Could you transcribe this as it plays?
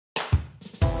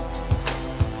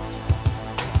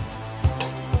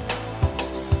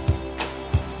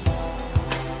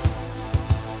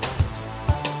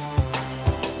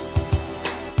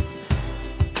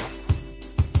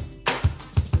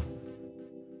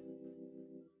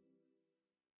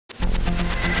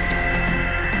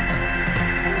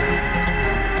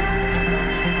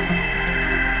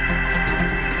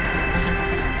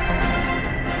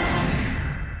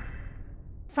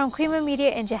Creamer Media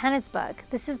in Johannesburg,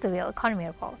 this is the Real Economy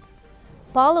Report.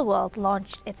 Barloworld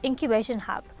launched its Incubation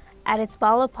Hub at its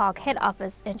Barlow Park head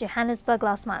office in Johannesburg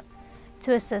last month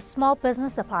to assist small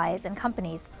business suppliers and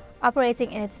companies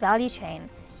operating in its value chain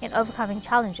in overcoming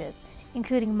challenges,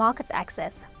 including market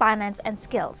access, finance and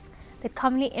skills that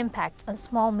commonly impact on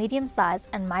small, medium-sized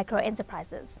and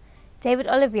micro-enterprises. David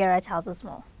Oliveira tells us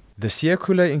more. The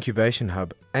Siyakhula Incubation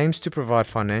Hub aims to provide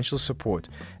financial support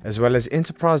as well as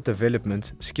enterprise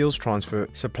development, skills transfer,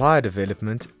 supplier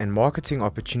development and marketing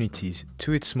opportunities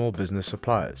to its small business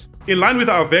suppliers. In line with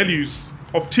our values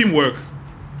of teamwork,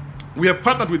 we have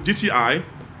partnered with GTI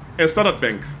and Standard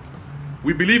Bank.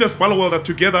 We believe as Barloworld that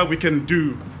together we can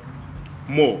do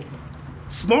more.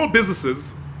 Small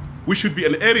businesses, we should be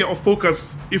an area of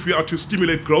focus if we are to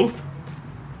stimulate growth,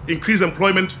 increase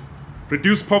employment,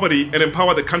 reduce poverty and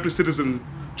empower the country's citizens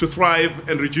to thrive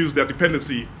and reduce their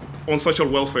dependency on social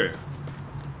welfare.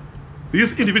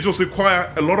 These individuals require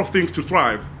a lot of things to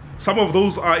thrive. Some of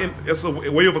those are, as a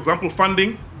way of example,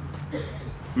 funding,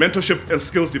 mentorship and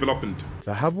skills development.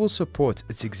 The hub will support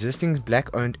its existing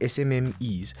black-owned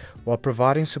SMMEs while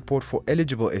providing support for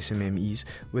eligible SMMEs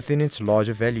within its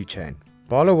larger value chain.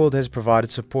 Barloworld has provided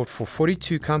support for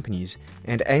 42 companies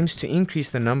and aims to increase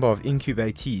the number of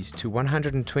incubatees to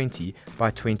 120 by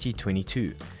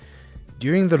 2022.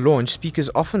 During the launch, speakers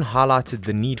often highlighted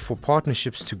the need for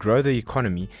partnerships to grow the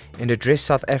economy and address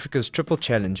South Africa's triple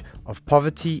challenge of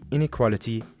poverty,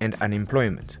 inequality and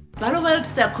unemployment. Barloworld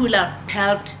Siyakhula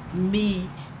helped me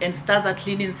and Staza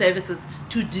Cleaning Services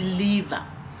to deliver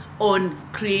on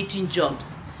creating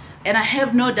jobs. And I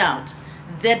have no doubt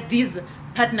that these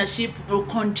partnership will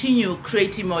continue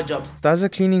creating more jobs. Staza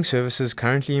Cleaning Services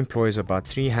currently employs about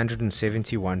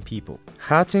 371 people.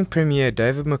 Gauteng Premier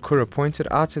David Makura pointed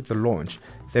out at the launch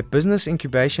that business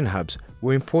incubation hubs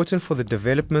were important for the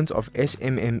development of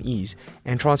SMMEs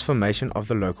and transformation of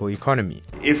the local economy.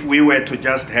 If we were to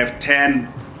just have 10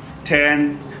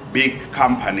 big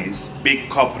companies, big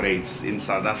corporates in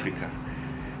South Africa,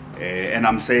 and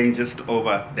I'm saying just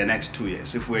over the next 2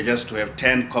 years, if we were just to have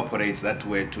 10 corporates that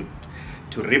were to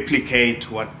replicate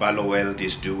what Barloworld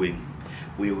is doing,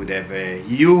 we would have a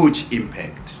huge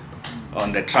impact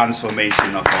on the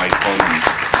transformation of our economy.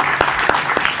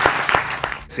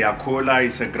 Siyakhula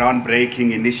is a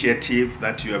groundbreaking initiative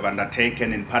that you have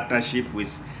undertaken in partnership with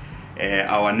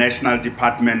our National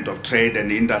Department of Trade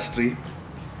and Industry.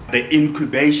 The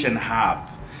Incubation Hub,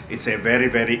 it's a very,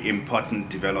 very important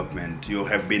development. You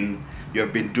have been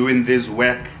doing this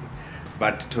work,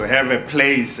 but to have a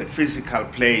place, a physical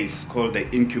place called the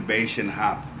Incubation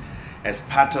Hub as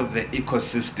part of the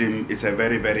ecosystem is a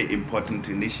very, very important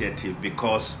initiative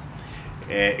because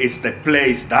it's that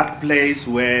place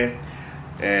where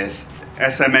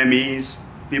SMMEs,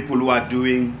 people who are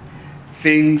doing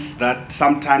things that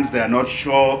sometimes they are not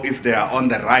sure if they are on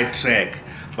the right track,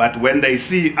 but when they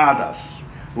see others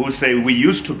who say we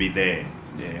used to be there,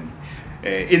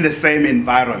 in the same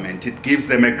environment, it gives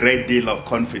them a great deal of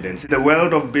confidence. The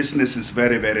world of business is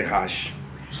very, very harsh,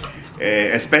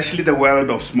 especially the world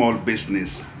of small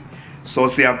business. So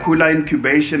Siyakhula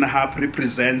Incubation Hub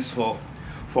represents for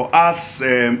us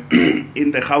in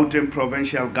the Gauteng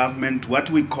provincial government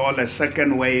what we call a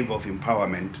second wave of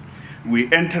empowerment.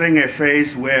 We're entering a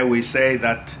phase where we say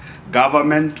that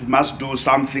government must do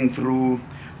something through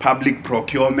public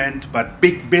procurement, but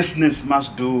big business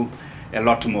must do a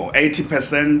lot more.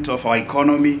 80% of our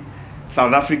economy,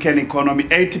 South African economy,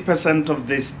 80% of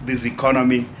this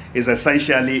economy is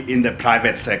essentially in the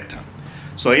private sector.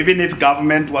 So even if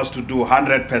government was to do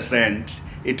 100%,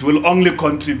 it will only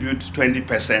contribute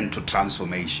 20% to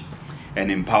transformation and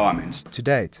empowerment. To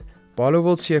date,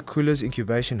 Barloworld Siyakhula's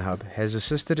Incubation Hub has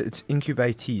assisted its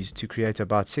incubatees to create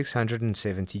about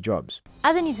 670 jobs.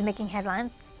 Other news making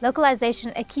headlines: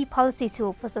 localization, a key policy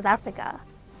tool for South Africa,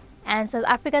 and South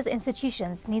Africa's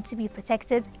institutions need to be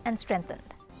protected and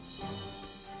strengthened.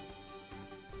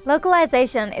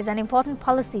 Localization is an important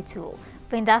policy tool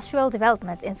for industrial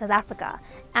development in South Africa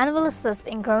and will assist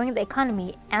in growing the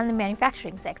economy and the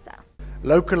manufacturing sector.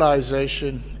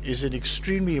 Localization is an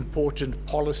extremely important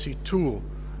policy tool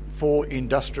for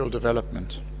industrial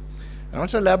development. I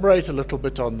want to elaborate a little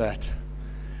bit on that.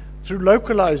 Through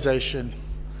localization,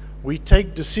 we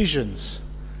take decisions,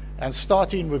 and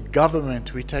starting with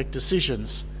government, we take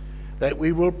decisions that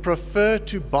we will prefer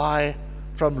to buy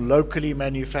from locally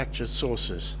manufactured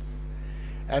sources.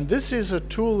 And this is a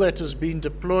tool that has been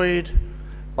deployed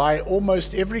by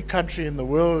almost every country in the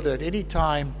world at any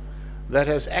time that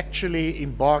has actually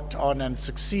embarked on and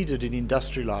succeeded in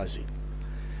industrializing.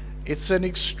 It's an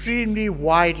extremely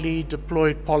widely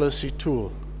deployed policy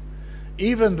tool.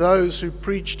 even those who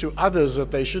preach to others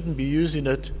that they shouldn't be using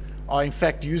it are in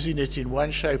fact using it in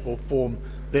one shape or form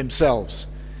themselves.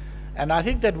 And I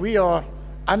think that we are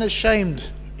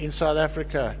unashamed in South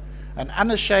Africa and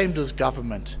unashamed as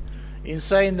government in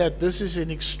saying that this is an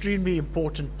extremely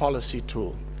important policy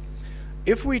tool.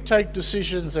 If we take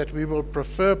decisions that we will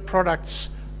prefer products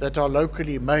that are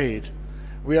locally made,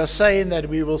 we are saying that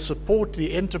we will support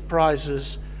the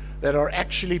enterprises that are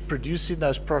actually producing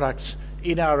those products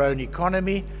in our own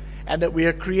economy, and that we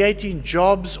are creating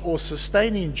jobs or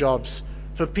sustaining jobs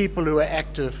for people who are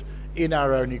active in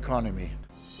our own economy.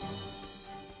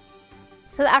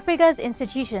 South Africa's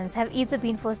institutions have either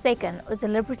been forsaken or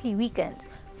deliberately weakened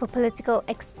for political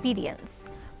expedience,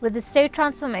 with the state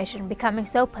transformation becoming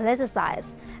so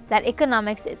politicized that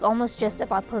economics is almost just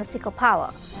about political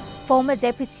power. Former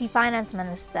Deputy Finance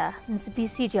Minister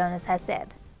Mcebisi Jonas has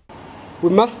said, "We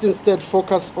must instead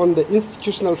focus on the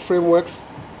institutional frameworks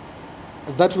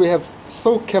that we have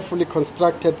so carefully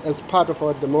constructed as part of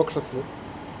our democracy,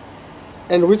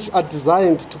 and which are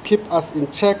designed to keep us in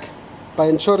check by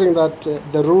ensuring that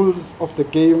the rules of the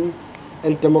game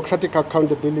and democratic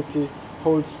accountability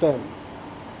holds firm."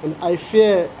 And I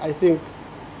think,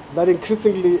 that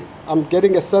increasingly I'm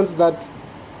getting a sense that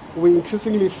we're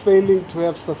increasingly failing to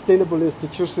have sustainable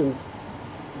institutions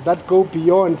that go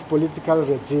beyond political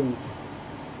regimes.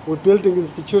 We're building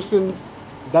institutions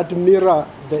that mirror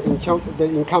the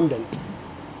incumbent.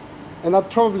 And that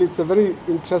probably it's a very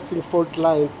interesting fault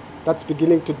line that's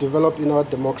beginning to develop in our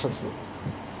democracy.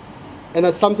 And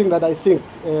it's something that I think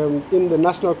in the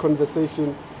national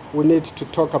conversation we need to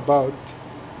talk about.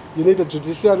 You need a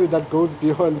judiciary that goes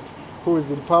beyond who is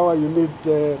in power. You need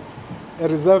a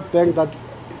reserve bank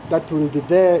that will be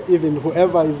there even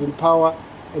whoever is in power,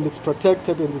 and it's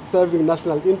protected and it's serving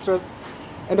national interest,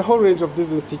 and a whole range of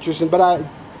these institutions. But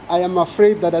I am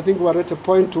afraid that I think we're at a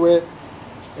point where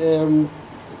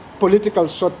political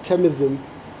short-termism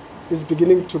is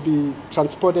beginning to be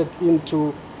transported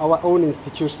into our own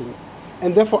institutions,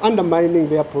 and therefore undermining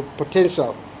their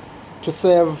potential to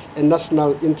serve a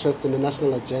national interest and a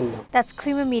national agenda. That's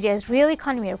Creamer Media's Real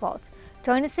Economy Report.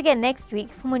 Join us again next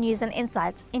week for more news and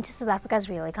insights into South Africa's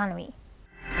real economy.